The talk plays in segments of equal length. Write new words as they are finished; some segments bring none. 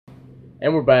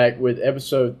And we're back with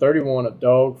episode 31 of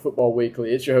Dog Football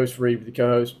Weekly. It's your host, Reed, with the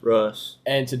co-host, Russ.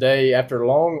 And today, after a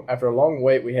long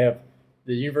wait, we have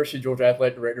the University of Georgia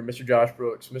Athletic Director, Mr. Josh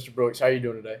Brooks. Mr. Brooks, how are you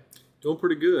doing today? Doing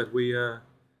pretty good. We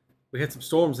had some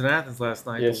storms in Athens last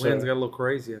night. Yes, the winds sir. got a little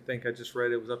crazy. I think I just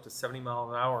read it was up to 70 miles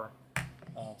an hour.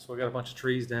 So we got a bunch of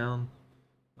trees down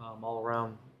all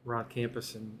around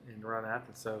campus and around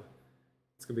Athens. So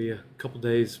it's going to be a couple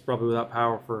days probably without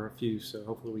power for a few. So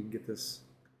hopefully we can get this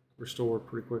restored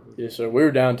pretty quickly. Yes, sir. We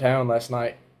were downtown last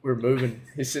night. We were moving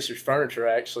his sister's furniture,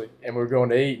 actually, and we were going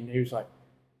to eat, and he was like,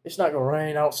 it's not going to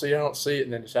rain. I don't see it.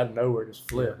 And then just out of nowhere, just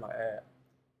flipped like that.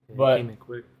 Yeah, But it came in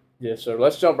quick. Yeah, so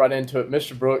let's jump right into it.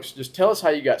 Mr. Brooks, just tell us how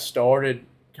you got started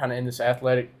kind of in this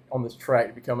on this track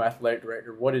to become athletic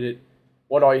director.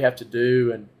 What all you have to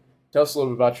do, and tell us a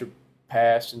little bit about your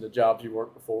past and the jobs you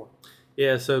worked before.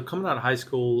 Yeah, so coming out of high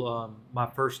school, my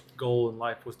first goal in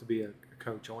life was to be a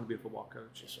coach. I wanted to be a football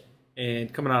coach. Yes, sir.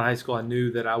 And coming out of high school, I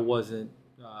knew that I wasn't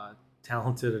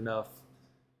talented enough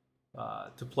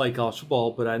to play college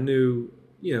football, but I knew,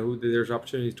 that there's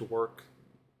opportunities to work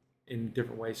in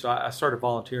different ways. So I started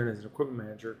volunteering as an equipment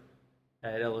manager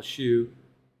at LSU.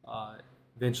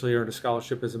 Eventually earned a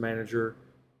scholarship as a manager,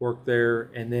 worked there,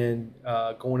 and then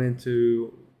going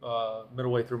into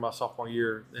middle way through my sophomore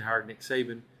year, they hired Nick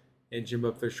Saban, and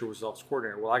Jimbo Fisher was the office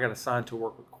coordinator. Well, I got assigned to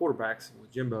work with quarterbacks with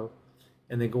Jimbo,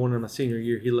 and then going into my senior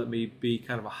year, he let me be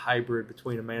kind of a hybrid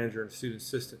between a manager and a student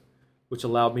assistant, which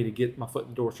allowed me to get my foot in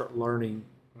the door, start learning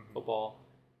football,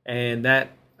 and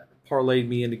that parlayed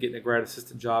me into getting a grad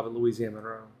assistant job at Louisiana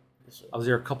Monroe. Yes, I was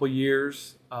there a couple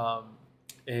years,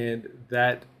 and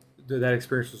that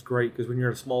experience was great because when you're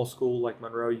at a small school like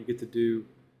Monroe, you get to do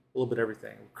a little bit of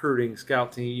everything: recruiting,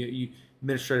 scout team,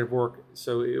 administrative work.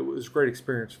 So it was a great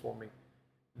experience for me.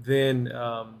 Then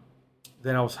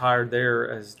I was hired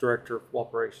there as director of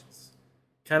operations.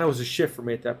 Kind of was a shift for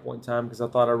me at that point in time because I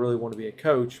thought I really wanted to be a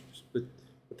coach, but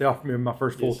they offered me my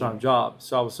first full-time job.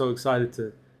 So I was so excited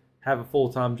to have a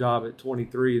full-time job at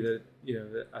 23 that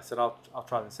that I said I'll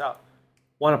try this out.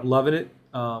 Wound up loving it.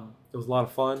 It was a lot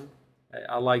of fun.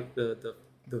 I liked the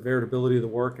variability of the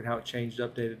work and how it changed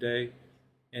up day to day.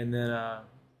 And then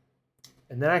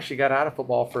I actually got out of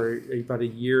football for about a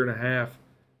year and a half.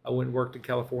 I went and worked in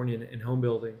California in home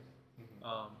building.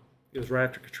 It was right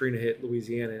after Katrina hit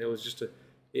Louisiana, and it was just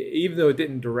even though it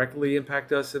didn't directly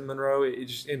impact us in Monroe, it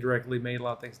just indirectly made a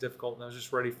lot of things difficult, and I was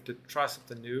just ready to try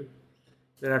something new.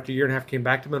 Then after a year and a half, came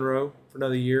back to Monroe for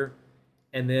another year,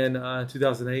 and then in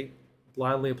 2008,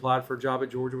 blindly applied for a job at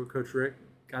Georgia with Coach Rick.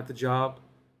 Got the job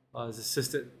as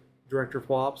assistant director of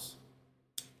ops,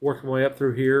 worked my way up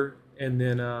through here, and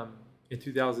then at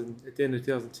the end of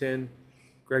 2010,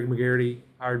 Greg McGarity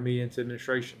hired me into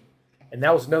administration, and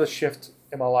that was another shift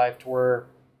in my life to where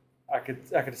I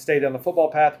could stay down the football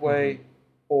pathway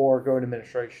or go into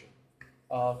administration.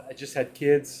 I just had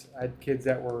kids. I had kids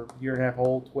that were a year and a half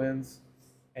old, twins,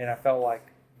 and I felt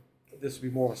like this would be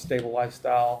more of a stable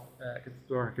lifestyle. I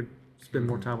could spend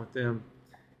more time with them.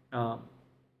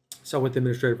 So I went the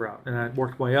administrative route, and I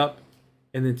worked my way up.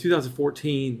 And then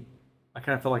 2014, I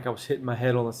kind of felt like I was hitting my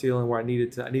head on the ceiling where I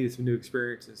needed some new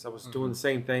experiences. I was doing the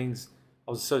same things.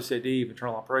 I was associate dean,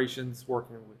 internal operations,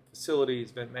 working with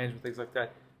facilities, event management, things like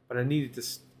that. But I needed to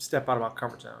step out of my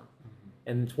comfort zone.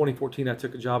 And in 2014, I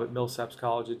took a job at Millsaps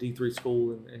College, a D3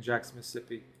 school in Jackson,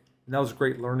 Mississippi. And that was a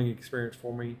great learning experience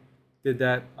for me. Did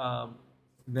that. And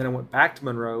then I went back to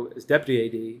Monroe as deputy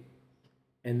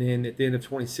AD. And then at the end of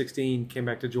 2016, came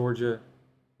back to Georgia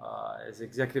as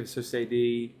executive associate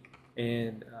AD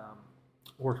and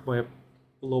worked my way up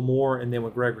a little more. And then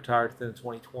when Greg retired at the end of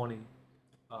 2020,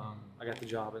 I got the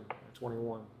job in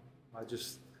 21. I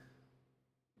just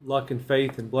luck and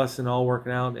faith and blessing all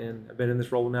working out, and I've been in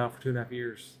this role now for 2.5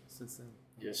 years since then.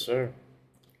 Yes, sir.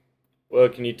 Well,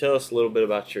 can you tell us a little bit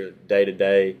about your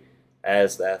day-to-day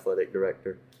as the athletic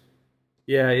director?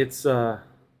 Yeah, it's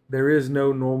there is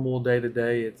no normal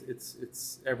day-to-day.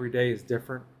 It's every day is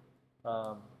different.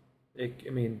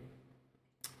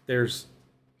 There's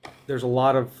a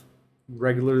lot of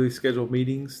regularly scheduled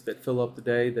meetings that fill up the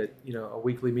day. That a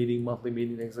weekly meeting, monthly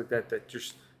meeting, things like that.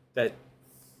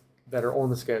 That are on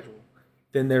the schedule.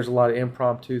 Then there's a lot of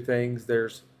impromptu things.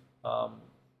 There's,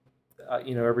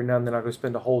 every now and then I'll go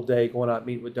spend a whole day going out and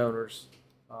meeting with donors.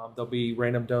 There'll be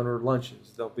random donor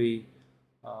lunches. There'll be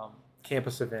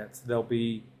campus events. There will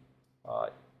be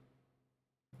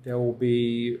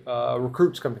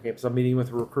recruits come to campus. I'm meeting with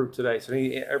a recruit today. So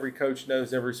every coach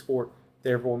knows every sport.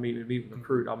 They ever want me to meet with a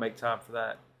recruit, I'll make time for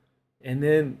that. And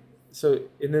then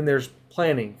there's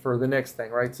planning for the next thing,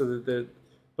 right? So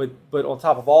but on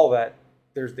top of all that,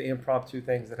 there's the impromptu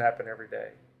things that happen every day.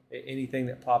 Anything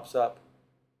that pops up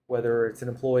whether it's an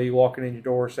employee walking in your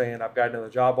door saying, I've got another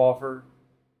job offer,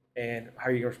 and how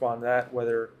are you going to respond to that,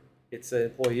 whether it's an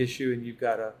employee issue and you've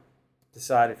got to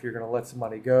decide if you're going to let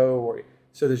somebody go. Or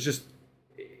so there's just,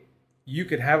 you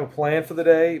could have a plan for the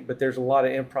day, but there's a lot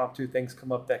of impromptu things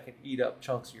come up that can eat up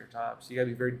chunks of your time. So you got to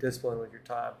be very disciplined with your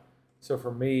time. So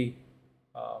for me,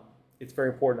 it's very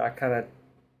important. I kind of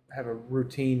have a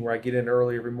routine where I get in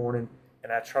early every morning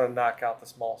and I try to knock out the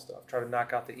small stuff, try to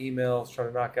knock out the emails, try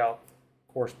to knock out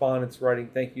correspondence, writing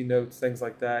thank you notes, things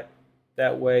like that.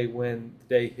 That way, when the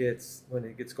day hits, when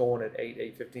it gets going at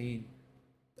 8:15,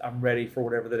 I'm ready for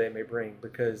whatever the day may bring.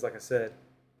 Because, like I said,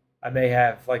 I may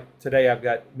have, like today, I've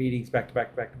got meetings back to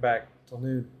back till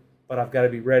noon, but I've got to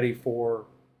be ready for.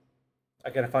 I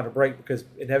got to find a break because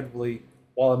inevitably,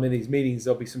 while I'm in these meetings,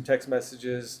 there'll be some text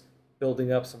messages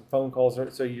building up, some phone calls.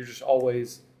 So you're just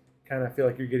always kind of feel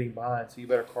like you're getting behind. So you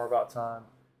better carve out time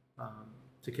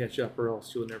to catch up, or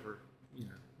else you'll never,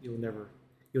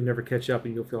 you'll never catch up,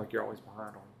 and you'll feel like you're always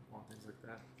behind on things like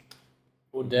that.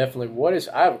 Well, definitely.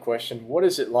 I have a question. What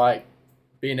is it like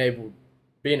being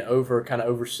over, kind of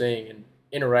overseeing and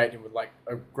interacting with like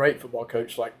a great football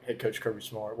coach like head coach Kirby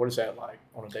Smart? What is that like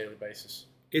on a daily basis?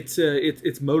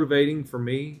 It's motivating for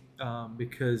me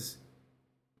because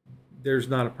there's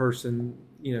not a person,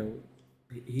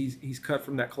 he's cut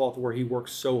from that cloth where he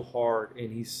works so hard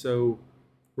and he's so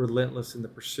relentless in the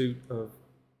pursuit of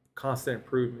constant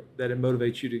improvement that it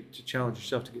motivates you to challenge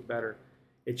yourself to get better.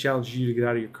 It challenges you to get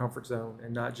out of your comfort zone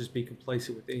and not just be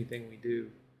complacent with anything we do.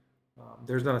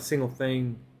 There's not a single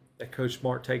thing that Coach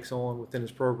Smart takes on within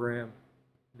his program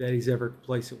that he's ever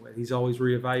complacent with. He's always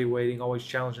reevaluating, always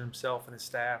challenging himself and his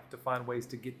staff to find ways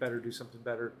to get better, do something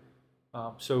better.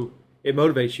 So it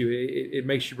motivates you. It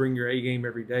makes you bring your A game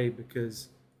every day because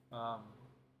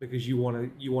you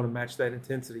want to match that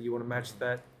intensity. You want to match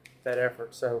that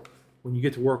effort. So when you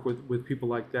get to work with people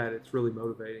like that, it's really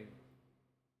motivating.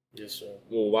 Yes, sir.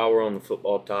 Well, while we're on the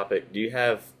football topic, do you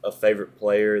have a favorite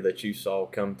player that you saw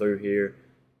come through here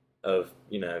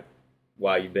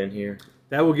while you've been here?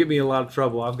 That will get me in a lot of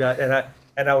trouble. I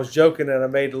was joking and I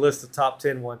made the list of top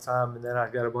 10 one time, and then I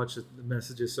got a bunch of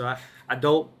messages. So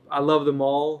I love them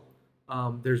all.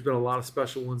 There's been a lot of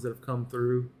special ones that have come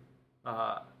through.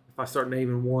 If I start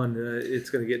naming one, it's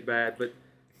going to get bad. But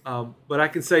I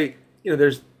can say,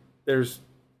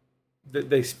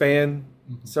 they span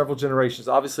several generations.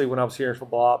 Obviously, when I was here in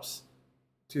football ops,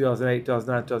 2008,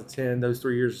 2009, 2010, those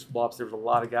 3 years of football ops, there was a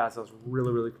lot of guys I was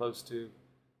really, really close to.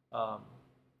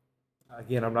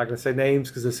 Again, I'm not going to say names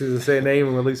because as soon as I say a name,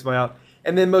 I'm going to lose my out.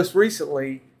 And then most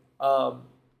recently,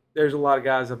 there's a lot of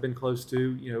guys I've been close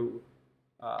to.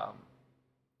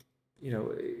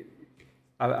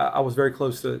 I was very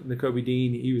close to N'Kobe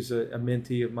Dean. He was a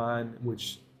mentee of mine,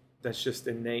 which that's just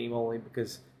in name only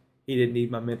because he didn't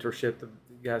need my mentorship. The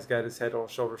guy's got his head on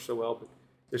his shoulders so well. But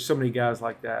there's so many guys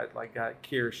like that, like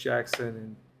Kyrus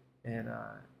Jackson and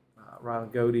Ron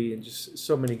Goody, and just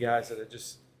so many guys that I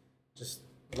just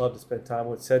love to spend time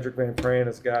with. Cedric Van Pran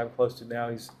is a guy I'm close to now.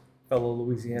 He's a fellow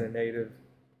Louisiana native.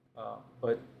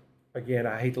 But again,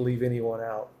 I hate to leave anyone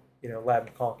out. Lab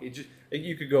McConkey.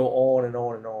 You could go on and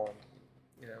on and on.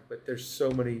 But there's so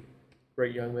many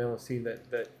great young men on the team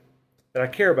that I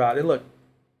care about. And look,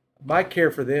 my care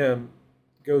for them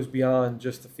goes beyond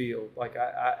just the field. Like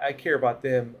I care about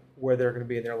them where they're going to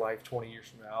be in their life 20 years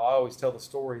from now. I always tell the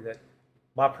story that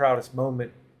my proudest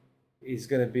moment is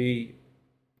going to be,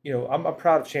 I'm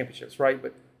proud of championships, right?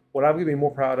 But what I'm going to be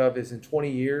more proud of is in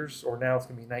 20 years, or now it's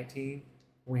going to be 19,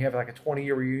 when we have like a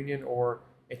 20-year reunion, or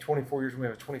in 24 years when we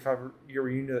have a 25-year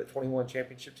reunion of that 21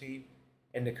 championship team,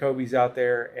 and N'Kobe's out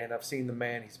there, and I've seen the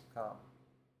man he's become.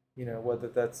 Whether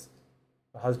that's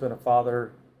a husband, a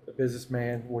father, a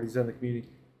businessman, what he's done in the community,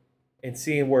 and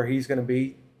seeing where he's going to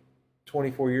be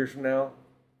 24 years from now,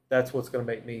 that's what's going to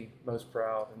make me most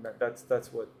proud, and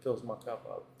that's what fills my cup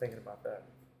up, thinking about that.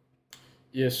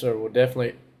 Yes, sir. Well,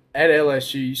 definitely. At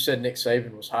LSU, you said Nick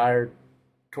Saban was hired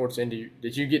towards the end.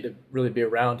 Did you get to really be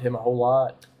around him a whole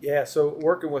lot? Yeah, so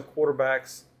working with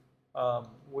quarterbacks,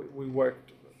 we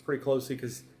worked pretty closely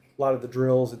because a lot of the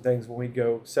drills and things when we'd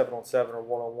go 7-on-7 or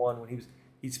 1-on-1, when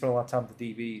he'd spend a lot of time with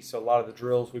the DB. So a lot of the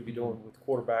drills we'd be doing with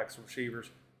quarterbacks and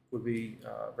receivers would be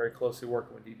very closely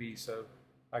working with DB. So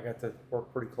I got to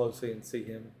work pretty closely and see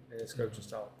him and his coaching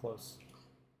style up close.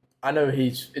 I know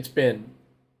it's been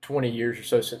 20 years or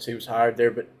so since he was hired there,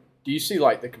 but do you see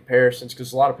like the comparisons?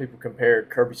 Because a lot of people compare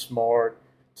Kirby Smart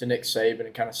to Nick Saban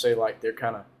and kind of say like they're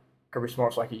kind of Kirby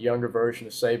Smart's like a younger version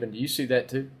of Saban. Do you see that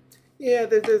too? Yeah,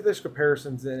 there's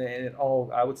comparisons in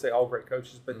all. I would say all great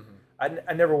coaches, but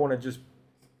I never want to just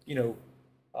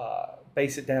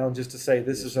base it down just to say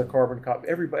this is a carbon copy.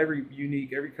 Every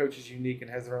coach is unique and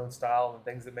has their own style and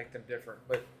things that make them different.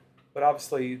 But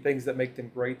obviously things that make them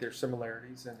great, there's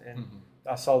similarities, and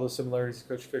I saw those similarities in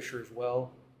Coach Fisher as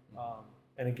well.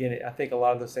 And again, I think a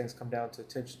lot of those things come down to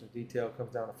attention to detail,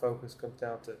 comes down to focus, comes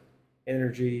down to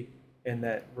energy, and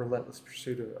that relentless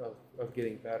pursuit of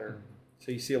getting better.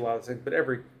 So you see a lot of things,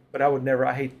 but I would never.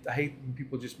 I hate when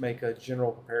people just make a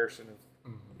general comparison of,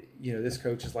 this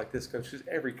coach is like this coach, because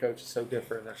every coach is so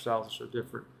different and their styles are so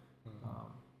different.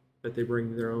 But they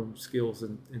bring their own skills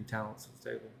and talents to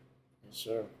the table. Yes,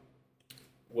 sir.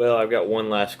 Well, I've got one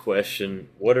last question.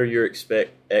 What are your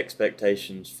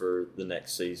expectations for the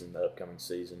next season, the upcoming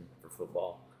season for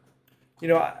football?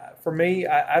 For me,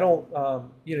 I don't.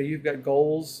 You've got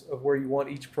goals of where you want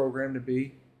each program to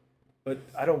be, but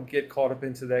I don't get caught up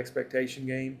into the expectation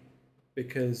game,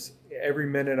 because every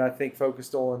minute I think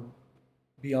focused on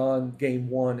beyond game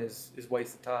one is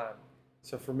wasted time.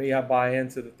 So for me, I buy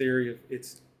into the theory of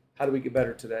it's how do we get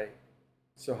better today?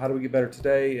 So how do we get better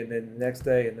today, and then the next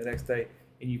day, and the next day,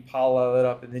 and you pile all that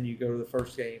up, and then you go to the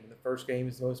first game. And the first game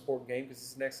is the most important game because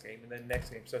it's the next game, and then the next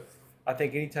game. So I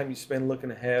think anytime you spend looking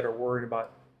ahead or worrying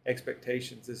about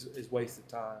expectations is wasted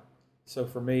time. So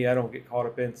for me, I don't get caught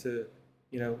up into,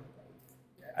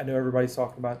 I know everybody's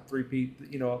talking about three-peat,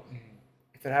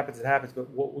 if it happens, it happens. But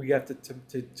what we have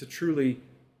to truly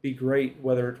be great,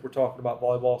 whether we're talking about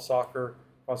volleyball, soccer,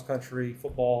 cross-country,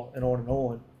 football, and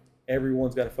on,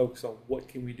 everyone's got to focus on what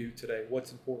can we do today,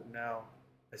 what's important now,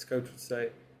 as Coach would say.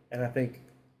 And I think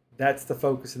that's the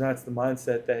focus and that's the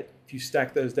mindset that if you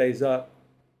stack those days up,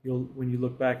 when you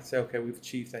look back and say, okay, we've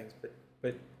achieved things.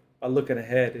 But by looking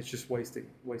ahead, it's just wasted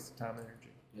time and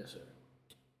energy. Yes, sir.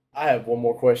 I have one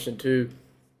more question, too.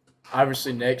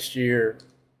 Obviously, next year,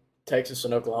 Texas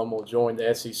and Oklahoma will join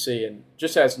the SEC. And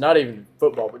just as not even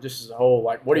football, but just as a whole,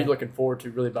 what are you looking forward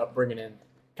to really about bringing in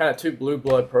kind of two blue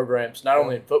blood programs, not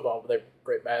only in football, but they're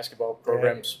great basketball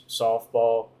programs,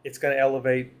 softball. It's going to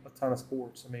elevate a ton of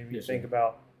sports. I mean, when you think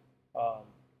about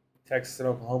Texas and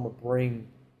Oklahoma bring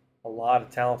a lot of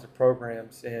talented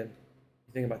programs, and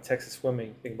you think about Texas swimming,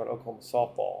 you think about Oklahoma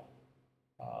softball.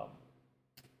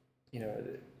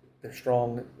 They're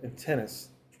strong in tennis,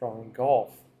 strong in golf.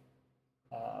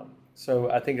 So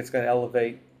I think it's going to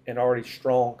elevate an already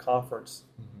strong conference,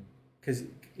 because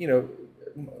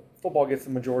football gets the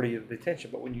majority of the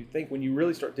attention, but when you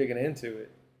really start digging into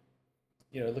it,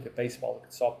 look at baseball, look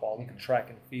at softball, look at track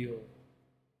and field,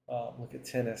 look at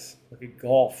tennis, look at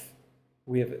golf.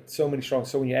 We have so many strong.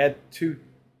 So when you add two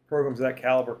programs of that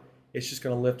caliber, it's just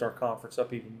going to lift our conference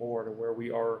up even more to where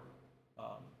we are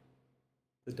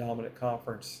the dominant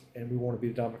conference, and we want to be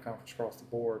the dominant conference across the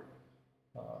board.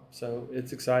 So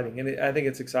it's exciting, and I think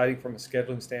it's exciting from a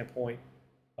scheduling standpoint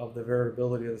of the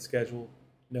variability of the schedule.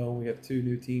 Knowing we have two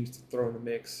new teams to throw in the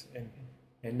mix, and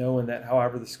knowing that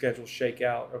however the schedules shake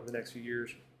out over the next few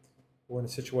years, we're in a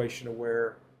situation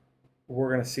where we're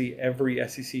going to see every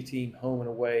SEC team home and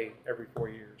away every 4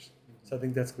 years. So I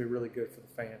think that's going to be really good for the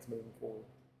fans moving forward.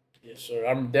 Yes, sir.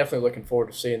 I'm definitely looking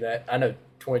forward to seeing that. I know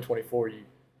 2024,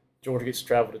 Georgia gets to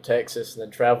travel to Texas and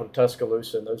then travel to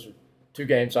Tuscaloosa, and those are two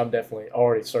games I'm definitely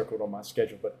already circled on my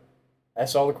schedule. But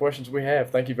that's all the questions we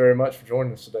have. Thank you very much for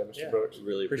joining us today, Mr. Brooks.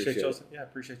 Really appreciate it.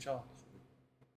 Appreciate y'all.